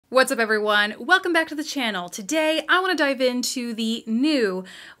What's up everyone? Welcome back to the channel. Today I want to dive into the new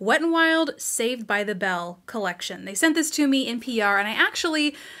Wet n Wild Saved by the Bell collection. They sent this to me in PR and I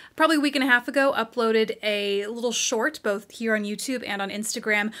actually, probably a week and a half ago, uploaded a little short both here on YouTube and on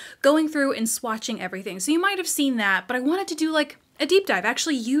Instagram going through and swatching everything. So you might have seen that, but I wanted to do like a deep dive,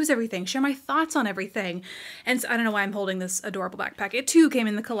 actually use everything, share my thoughts on everything. And so, I don't know why I'm holding this adorable backpack. It too came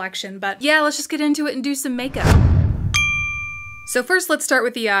in the collection, but yeah, let's just get into it and do some makeup. So first let's start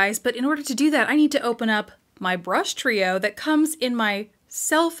with the eyes, but in order to do that I need to open up my brush trio that comes in my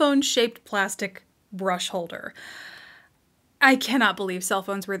cell phone shaped plastic brush holder. I cannot believe cell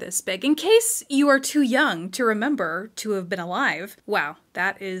phones were this big. In case you are too young to remember to have been alive. Wow,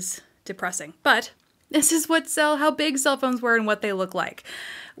 that is depressing. But this is how big cell phones were and what they look like.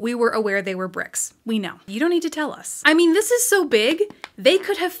 We were aware they were bricks. We know. You don't need to tell us. I mean, this is so big, they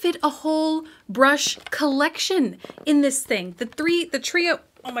could have fit a whole brush collection in this thing. The trio,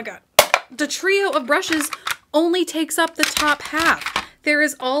 oh my God. The trio of brushes only takes up the top half. There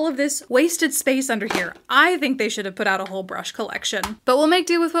is all of this wasted space under here. I think they should have put out a whole brush collection, but we'll make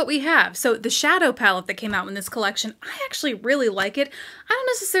do with what we have. So the shadow palette that came out in this collection, I actually really like it. I don't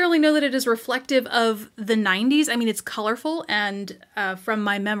necessarily know that it is reflective of the 90s. I mean, it's colorful, and from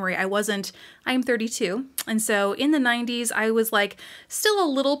my memory, I am 32. And so in the 90s, I was like still a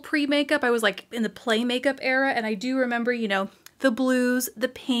little pre-makeup. I was like in the play makeup era. And I do remember, you know, the blues, the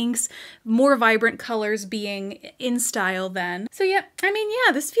pinks, more vibrant colors being in style then. So yeah, I mean,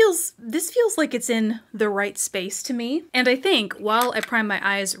 yeah, this feels like it's in the right space to me. And I think while I prime my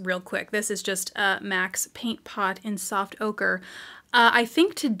eyes real quick, this is just MAC's Paint Pot in Soft Ochre. I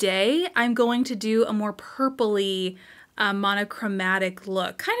think today I'm going to do a more purpley monochromatic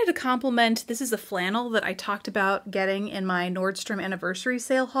look, kind of to complement, this is a flannel that I talked about getting in my Nordstrom anniversary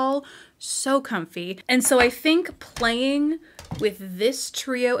sale haul. So comfy. And so I think playing with this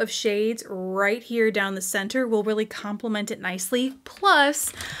trio of shades right here down the center will really complement it nicely.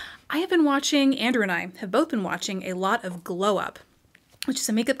 Plus, I have been watching, Andrew and I have both been watching a lot of Glow Up, which is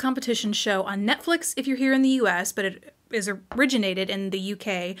a makeup competition show on Netflix if you're here in the US, but it is originated in the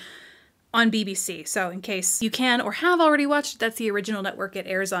UK on BBC. So in case you can or have already watched it, that's the original network it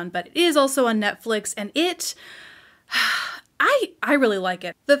airs on, but it is also on Netflix, and I really like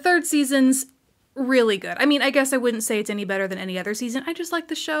it. The third season's really good. I mean, I guess I wouldn't say it's any better than any other season. I just like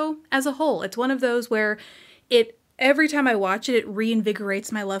the show as a whole. It's one of those where every time I watch it, it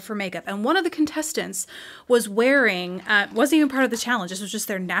reinvigorates my love for makeup. And one of the contestants was wearing, wasn't even part of the challenge, this was just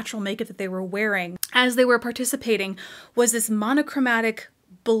their natural makeup that they were wearing as they were participating, was this monochromatic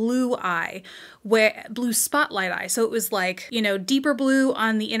blue eye, blue spotlight eye. So it was like, you know, deeper blue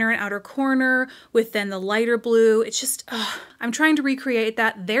on the inner and outer corner with then the lighter blue. It's just, I'm trying to recreate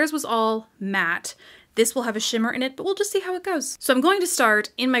that. Theirs was all matte. This will have a shimmer in it, but we'll just see how it goes. So I'm going to start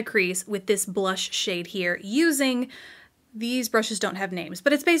in my crease with this blush shade here using, these brushes don't have names,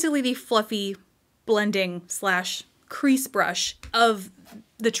 but it's basically the fluffy blending / crease brush of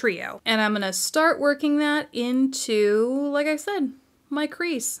the trio. And I'm gonna start working that into, like I said, my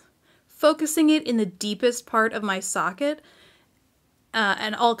crease, focusing it in the deepest part of my socket,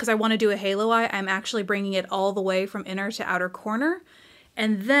 and all, because I want to do a halo eye, I'm actually bringing it all the way from inner to outer corner.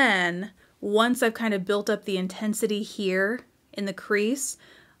 And then once I've kind of built up the intensity here in the crease,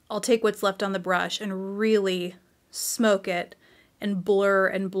 I'll take what's left on the brush and really smoke it and blur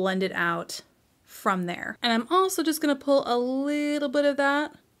and blend it out from there. And I'm also just going to pull a little bit of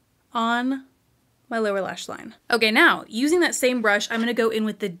that on my lower lash line. Okay, now using that same brush, I'm gonna go in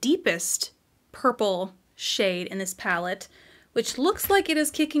with the deepest purple shade in this palette, which looks like it is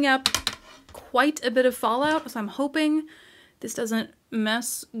kicking up quite a bit of fallout. So I'm hoping this doesn't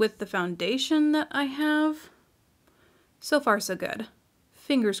mess with the foundation that I have. So far, so good.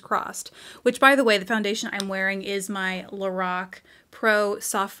 Fingers crossed. Which, by the way, the foundation I'm wearing is my Lorac Pro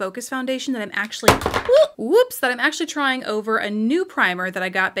Soft Focus Foundation that I'm actually, that I'm actually trying over a new primer that I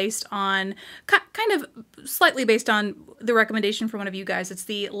got based on, kind of slightly based on the recommendation from one of you guys. It's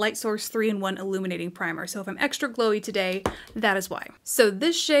the Light Source 3-in-1 Illuminating Primer. So if I'm extra glowy today, that is why. So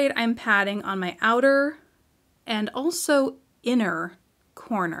this shade I'm patting on my outer and also inner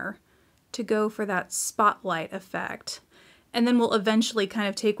corner to go for that spotlight effect. And then we'll eventually kind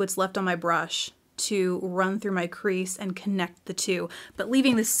of take what's left on my brush to run through my crease and connect the two, but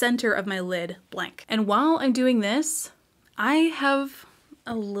leaving the center of my lid blank. And while I'm doing this, I have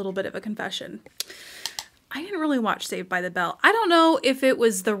a little bit of a confession. I didn't really watch Saved by the Bell. I don't know if it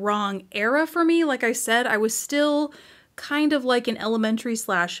was the wrong era for me. Like I said, I was still kind of like in elementary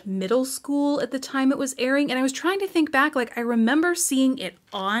 / middle school at the time it was airing, and I was trying to think back, like I remember seeing it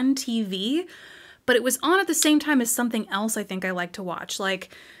on TV, but it was on at the same time as something else I think I like to watch.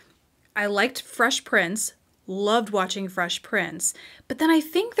 Like I liked Fresh Prince, loved watching Fresh Prince. But then I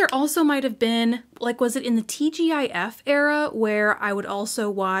think there also might have been, like, was it in the TGIF era where I would also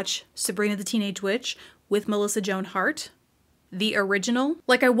watch Sabrina the Teenage Witch with Melissa Joan Hart, the original?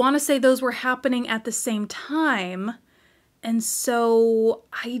 Like, I want to say those were happening at the same time. And so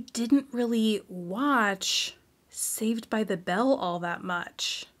I didn't really watch Saved by the Bell all that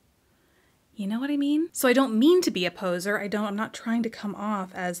much. You know what I mean? So I don't mean to be a poser. I'm not trying to come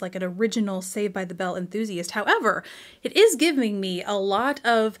off as like an original Saved by the Bell enthusiast. However, it is giving me a lot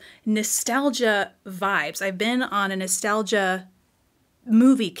of nostalgia vibes. I've been on a nostalgia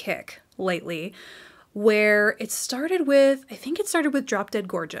movie kick lately where it started with, I think it started with Drop Dead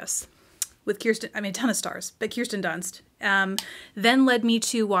Gorgeous with Kirsten, a ton of stars, but Kirsten Dunst. Then led me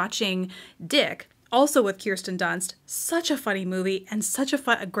to watching Dick, also with Kirsten Dunst. Such a funny movie and such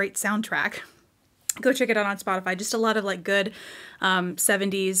a great soundtrack. Go check it out on Spotify. Just a lot of like good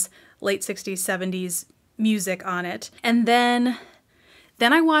 70s, late 60s, 70s music on it. And then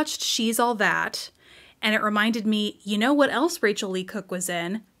I watched She's All That, and it reminded me, you know what else Rachel Lee Cook was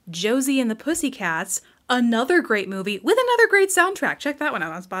in? Josie and the Pussycats, another great movie with another great soundtrack. Check that one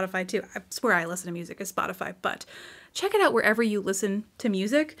out on Spotify too. I swear I listen to music is Spotify, but check it out wherever you listen to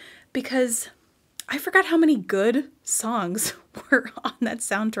music, because I forgot how many good songs were on that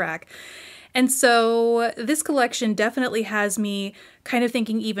soundtrack. And so this collection definitely has me kind of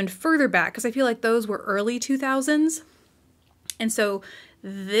thinking even further back, because I feel like those were early 2000s. And so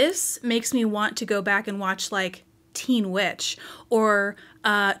this makes me want to go back and watch like Teen Witch or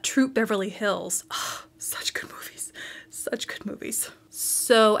Troop Beverly Hills. Oh, such good movies. Such good movies.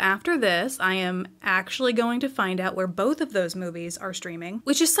 So after this, I am actually going to find out where both of those movies are streaming,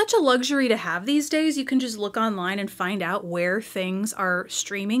 which is such a luxury to have these days. You can just look online and find out where things are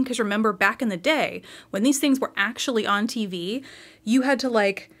streaming. Because remember, back in the day, when these things were actually on TV, you had to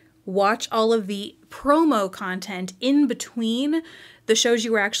like watch all of the promo content in between the shows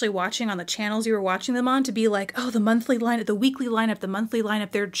you were actually watching on the channels you were watching them on to be like, oh, the monthly lineup, the weekly lineup, the monthly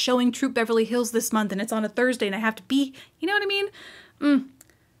lineup, they're showing Troop Beverly Hills this month and it's on a Thursday and I have to be, you know what I mean?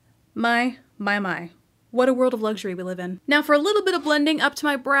 My. What a world of luxury we live in. Now for a little bit of blending up to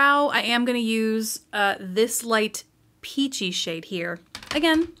my brow, I am going to use this light peachy shade here.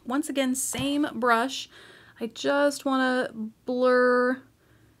 Once again, same brush. I just want to blur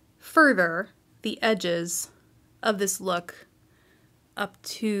further the edges of this look up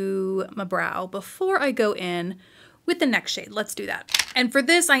to my brow before I go in with the next shade. Let's do that. And for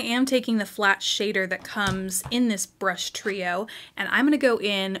this, I am taking the flat shader that comes in this brush trio, and I'm going to go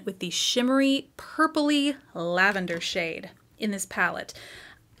in with the shimmery purpley lavender shade in this palette.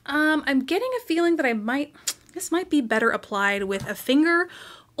 I'm getting a feeling that this might be better applied with a finger,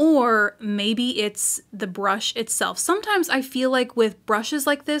 or maybe it's the brush itself. Sometimes I feel like with brushes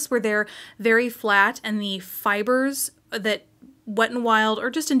like this, where they're very flat and the fibers that Wet n Wild or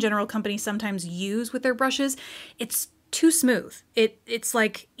just in general companies sometimes use with their brushes, it's too smooth. It's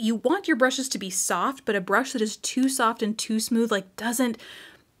like you want your brushes to be soft, but a brush that is too soft and too smooth like doesn't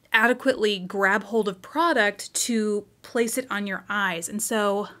adequately grab hold of product to place it on your eyes. And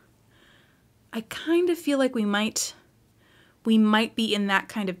so I kind of feel like we might be in that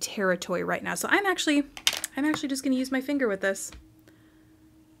kind of territory right now. So I'm actually just going to use my finger with this.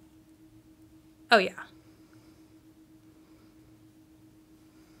 Oh yeah.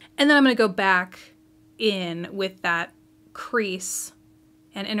 And then I'm going to go back in with that crease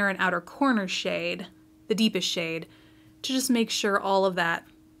and inner and outer corner shade, the deepest shade, to just make sure all of that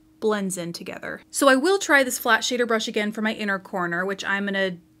blends in together. So I will try this flat shader brush again for my inner corner, which I'm going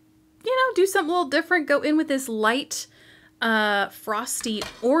to, do something a little different. Go in with this light, frosty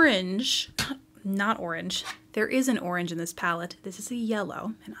orange. Not orange. There is an orange in this palette. This is a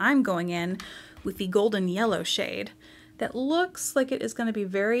yellow, and I'm going in with the golden yellow shade that looks like it is going to be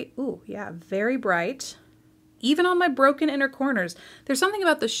very bright. Even on my broken inner corners. There's something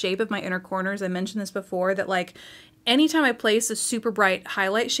about the shape of my inner corners, I mentioned this before, that like anytime I place a super bright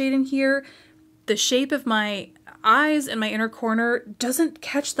highlight shade in here, the shape of my eyes and my inner corner doesn't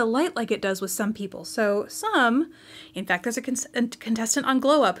catch the light like it does with some people. So in fact, there's a contestant on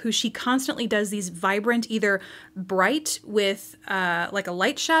Glow Up who she constantly does these vibrant, either bright with like a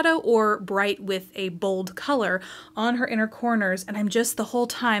light shadow or bright with a bold color on her inner corners. And I'm just the whole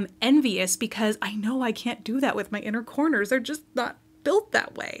time envious because I know I can't do that with my inner corners. They're just not built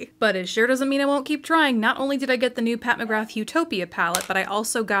that way. But it sure doesn't mean I won't keep trying. Not only did I get the new Pat McGrath Utopia palette, but I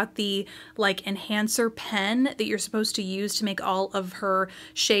also got the like enhancer pen that you're supposed to use to make all of her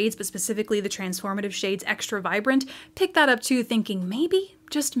shades, but specifically the transformative shades, extra vibrant. Picked that up too, thinking maybe,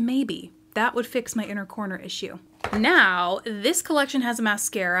 just maybe, that would fix my inner corner issue. Now, this collection has a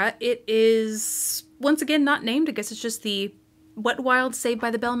mascara. It is, once again, not named. I guess it's just the Wet n Wild Saved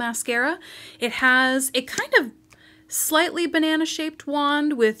by the Bell mascara. It has a kind of slightly banana-shaped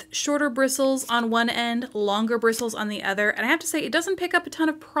wand with shorter bristles on one end, longer bristles on the other. And I have to say, it doesn't pick up a ton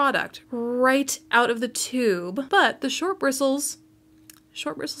of product right out of the tube, but the short bristles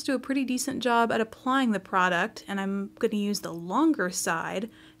do a pretty decent job at applying the product, and I'm going to use the longer side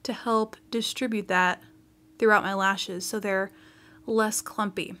to help distribute that throughout my lashes so they're less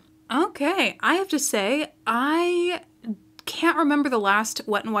clumpy. Okay, I have to say, I can't remember the last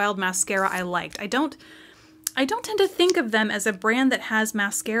Wet n Wild mascara I liked. I don't tend to think of them as a brand that has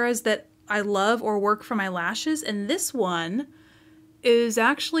mascaras that I love or work for my lashes, and this one is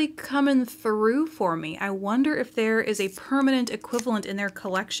actually coming through for me. I wonder if there is a permanent equivalent in their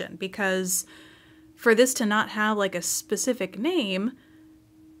collection, because for this to not have like a specific name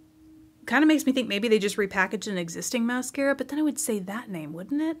kind of makes me think maybe they just repackaged an existing mascara, but then I would say that name,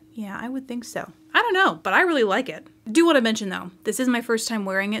 wouldn't it? Yeah, I would think so. I don't know, but I really like it. Do want to mention though, this is my first time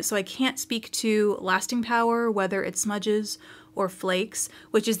wearing it, so I can't speak to lasting power, whether it smudges or flakes,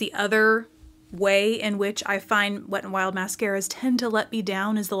 which is the other way in which I find Wet n Wild mascaras tend to let me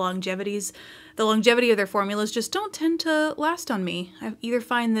down, is the longevity of their formulas just don't tend to last on me. I either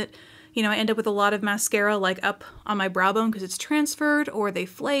find that, you know, I end up with a lot of mascara like up on my brow bone because it's transferred, or they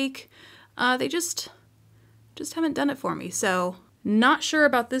flake. They just haven't done it for me. So not sure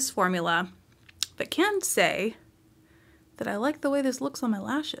about this formula, but can say that I like the way this looks on my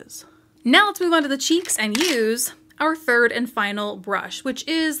lashes. Now let's move on to the cheeks and use our third and final brush, which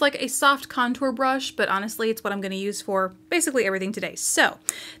is like a soft contour brush, but honestly, it's what I'm going to use for basically everything today. So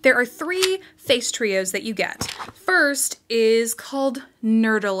there are 3 face trios that you get. First is called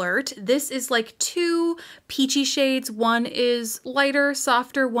Nerd Alert. This is like 2 peachy shades. One is lighter,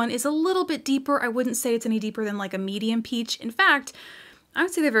 softer. One is a little bit deeper. I wouldn't say it's any deeper than like a medium peach. In fact, I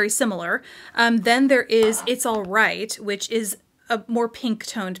would say they're very similar. Then there is It's Alright, which is a more pink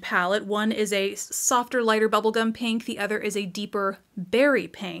toned palette. One is a softer, lighter bubblegum pink. The other is a deeper berry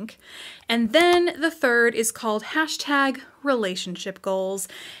pink. And then the third is called #relationship goals.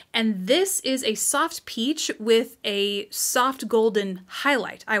 And this is a soft peach with a soft golden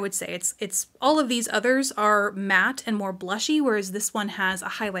highlight, I would say. It's all of these others are matte and more blushy, whereas this one has a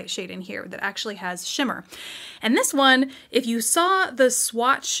highlight shade in here that actually has shimmer. And this one, if you saw the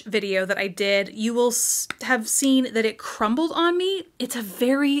swatch video that I did, you will have seen that it crumbled on me. It's a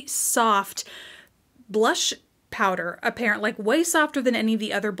very soft blush powder, apparently, like way softer than any of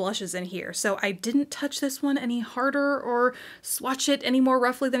the other blushes in here. So I didn't touch this one any harder or swatch it any more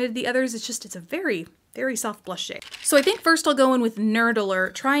roughly than I did the others. It's a very, very soft blush shade. So I think first I'll go in with Nerd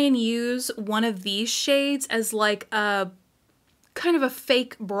Alert, try and use one of these shades as like a kind of a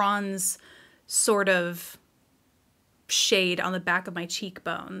fake bronze sort of shade on the back of my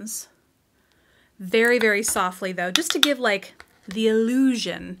cheekbones. Very, very softly though, just to give like the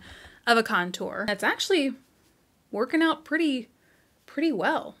illusion of a contour. That's actually working out pretty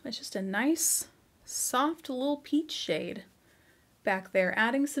well. It's just a nice, soft little peach shade back there,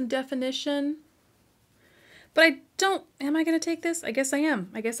 adding some definition. But am I gonna take this? I guess I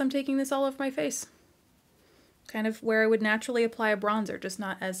am. I guess I'm taking this all over my face. Kind of where I would naturally apply a bronzer, just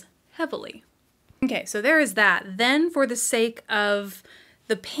not as heavily. Okay, so there is that. Then for the sake of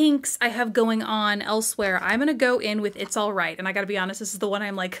the pinks I have going on elsewhere, I'm gonna go in with It's Alright. And I gotta be honest, this is the one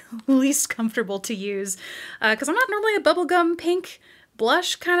I'm like least comfortable to use because I'm not normally a bubblegum pink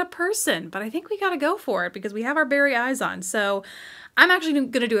blush kind of person, but I think we gotta go for it because we have our berry eyes on. So I'm actually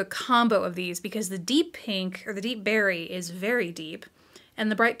gonna do a combo of these because the deep pink or the deep berry is very deep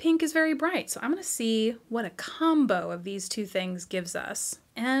and the bright pink is very bright. So I'm gonna see what a combo of these two things gives us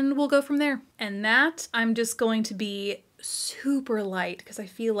and we'll go from there. And that I'm just going to be super light because I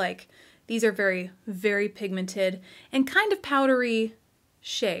feel like these are very, very pigmented and kind of powdery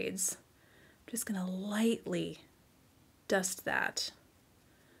shades. I'm just gonna lightly dust that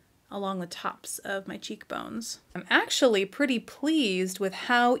along the tops of my cheekbones. I'm actually pretty pleased with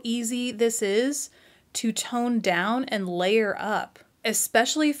how easy this is to tone down and layer up,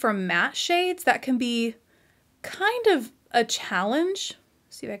 especially for matte shades. That can be kind of a challenge.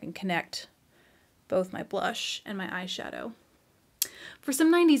 Let's see if I can connect both my blush and my eyeshadow for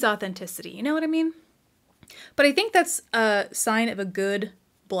some 90s authenticity, you know what I mean? But I think that's a sign of a good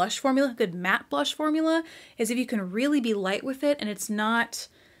blush formula, a good matte blush formula, is if you can really be light with it and it's not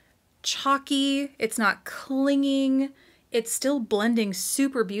chalky, it's not clinging, it's still blending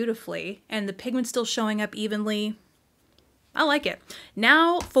super beautifully and the pigment's still showing up evenly. I like it.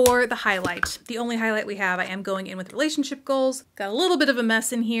 Now for the highlight. The only highlight we have, I am going in with relationship goals. Got a little bit of a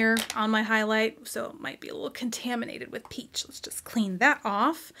mess in here on my highlight, so it might be a little contaminated with peach. Let's just clean that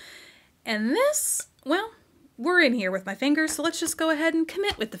off. And this, well, we're in here with my fingers, so let's just go ahead and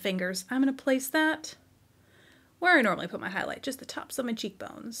commit with the fingers. I'm gonna place that where I normally put my highlight, just the tops of my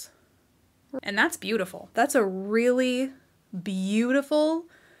cheekbones. And that's beautiful. That's a really beautiful,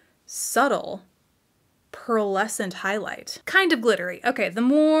 subtle, pearlescent highlight. Kind of glittery. Okay, the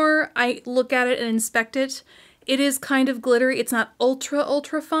more I look at it and inspect it, it is kind of glittery. It's not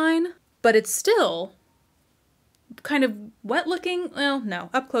ultra fine, but it's still kind of wet looking. Well, no,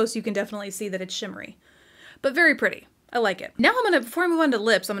 up close you can definitely see that it's shimmery, but very pretty. I like it. Now I'm gonna, before I move on to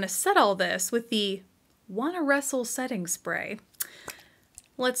lips, I'm gonna set all this with the Wanna Wrestle setting spray.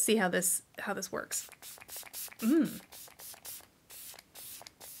 Let's see how this works.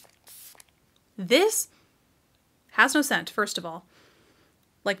 This has no scent, first of all.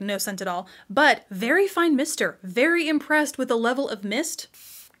 Like, no scent at all. But very fine mister. Very impressed with the level of mist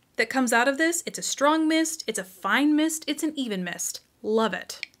that comes out of this. It's a strong mist. It's a fine mist. It's an even mist. Love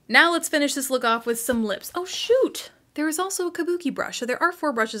it. Now let's finish this look off with some lips. Oh, shoot! There is also a kabuki brush. So there are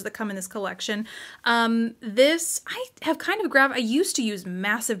 4 brushes that come in this collection. This, I have kind of I used to use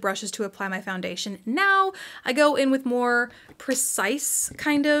massive brushes to apply my foundation. Now I go in with more precise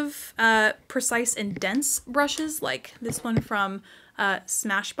precise and dense brushes, like this one from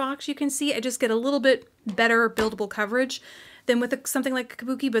Smashbox. You can see I just get a little bit better buildable coverage than with something like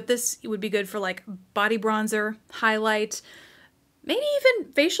kabuki, but this would be good for like body bronzer, highlight, maybe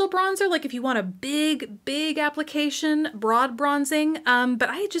even facial bronzer, like if you want a big application, broad bronzing. But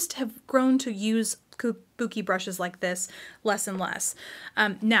I just have grown to use kabuki brushes like this less and less.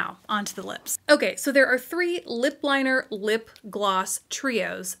 Now, onto the lips. Okay, so there are 3 lip liner lip gloss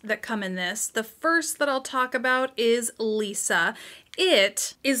trios that come in this. The first that I'll talk about is Lisa.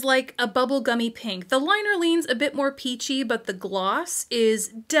 It is like a bubblegummy pink. The liner leans a bit more peachy, but the gloss is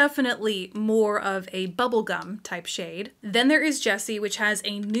definitely more of a bubblegum type shade. Then there is Jessie, which has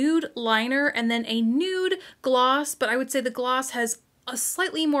a nude liner and then a nude gloss, but I would say the gloss has a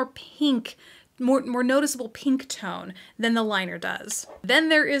slightly more pink, more noticeable pink tone than the liner does. Then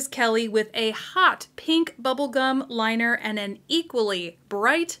there is Kelly with a hot pink bubblegum liner and an equally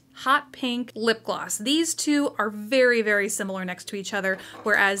bright hot pink lip gloss. These two are very similar next to each other,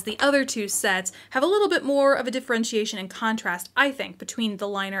 whereas the other 2 sets have a little bit more of a differentiation and contrast, I think, between the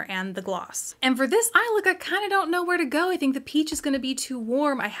liner and the gloss. And for this eye look, I kind of don't know where to go. I think the peach is going to be too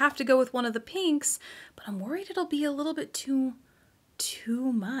warm. I have to go with one of the pinks, but I'm worried it'll be a little bit too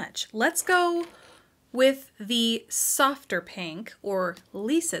much. Let's go with the softer pink, or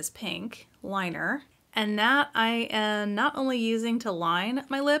Lisa's pink liner, and that I am not only using to line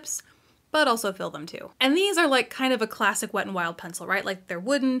my lips, but also fill them too. And these are like kind of a classic Wet n Wild pencil, right? Like they're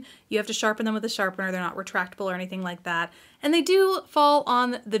wooden, you have to sharpen them with a sharpener, they're not retractable or anything like that. And they do fall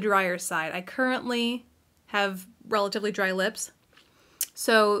on the drier side. I currently have relatively dry lips,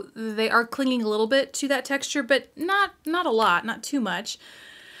 so they are clinging a little bit to that texture, but not a lot, not too much.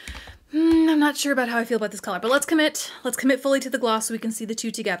 I'm not sure about how I feel about this color, but let's commit fully to the gloss so we can see the 2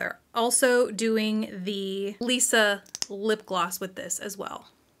 together. Also doing the Lisa lip gloss with this as well.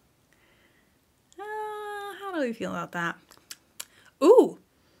 How do we feel about that? Ooh,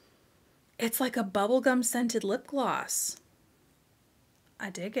 it's like a bubblegum scented lip gloss. I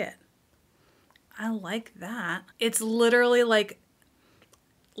dig it. I like that. It's literally like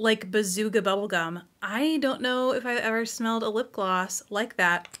bazooka bubblegum. I don't know if I've ever smelled a lip gloss like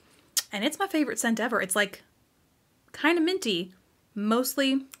that. And it's my favorite scent ever. It's like kind of minty,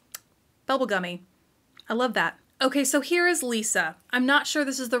 mostly bubblegummy. I love that. Okay, so here is Lisa. I'm not sure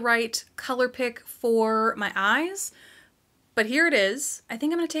this is the right color pick for my eyes, but here it is. I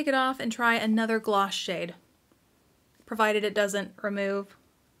think I'm gonna take it off and try another gloss shade, provided it doesn't remove.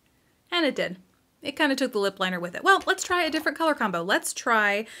 And it did. It kind of took the lip liner with it. Well, let's try a different color combo. Let's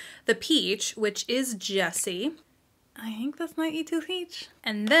try the peach, which is Jessie. I think this might be too peach.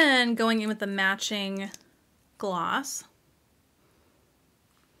 And then going in with the matching gloss.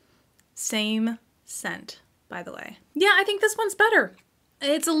 Same scent, by the way. Yeah, I think this one's better.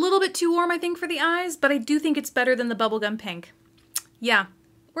 It's a little bit too warm, I think, for the eyes, but I do think it's better than the bubblegum pink. Yeah,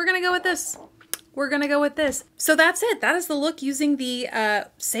 we're gonna go with this. We're gonna go with this. So that's it. That is the look using the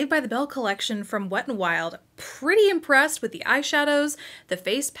Saved by the Bell collection from Wet n Wild. Pretty impressed with the eyeshadows, the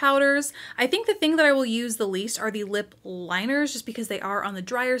face powders. I think the thing that I will use the least are the lip liners, just because they are on the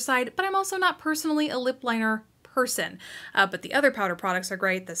drier side, but I'm also not personally a lip liner person. But the other powder products are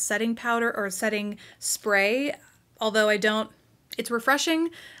great. The setting powder or setting spray, although I don't It's refreshing.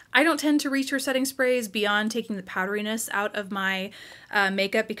 I don't tend to reach for setting sprays beyond taking the powderiness out of my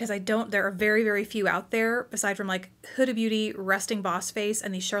makeup because there are very, very few out there aside from like Huda Beauty, Resting Boss Face,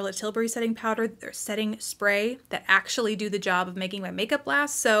 and the Charlotte Tilbury setting powder, or setting spray that actually do the job of making my makeup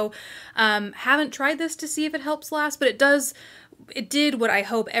last. So haven't tried this to see if it helps last, but it did what I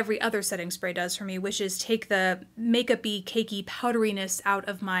hope every other setting spray does for me, which is take the makeup-y, cakey powderiness out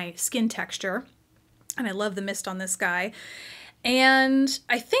of my skin texture. And I love the mist on this guy. And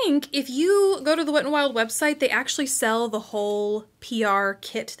I think if you go to the Wet n Wild website, they actually sell the whole PR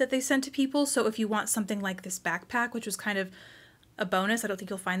kit that they send to people. So if you want something like this backpack, which was kind of a bonus, I don't think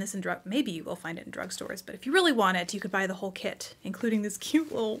you'll find this in maybe you will find it in drugstores, but if you really want it, you could buy the whole kit, including this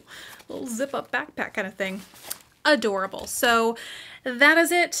cute little zip-up backpack kind of thing. Adorable. So that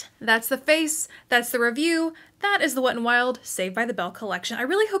is it. That's the face. That's the review. That is the Wet n Wild Saved by the Bell collection. I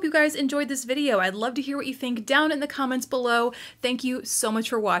really hope you guys enjoyed this video. I'd love to hear what you think down in the comments below. Thank you so much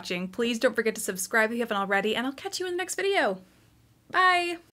for watching. Please don't forget to subscribe if you haven't already, and I'll catch you in the next video. Bye!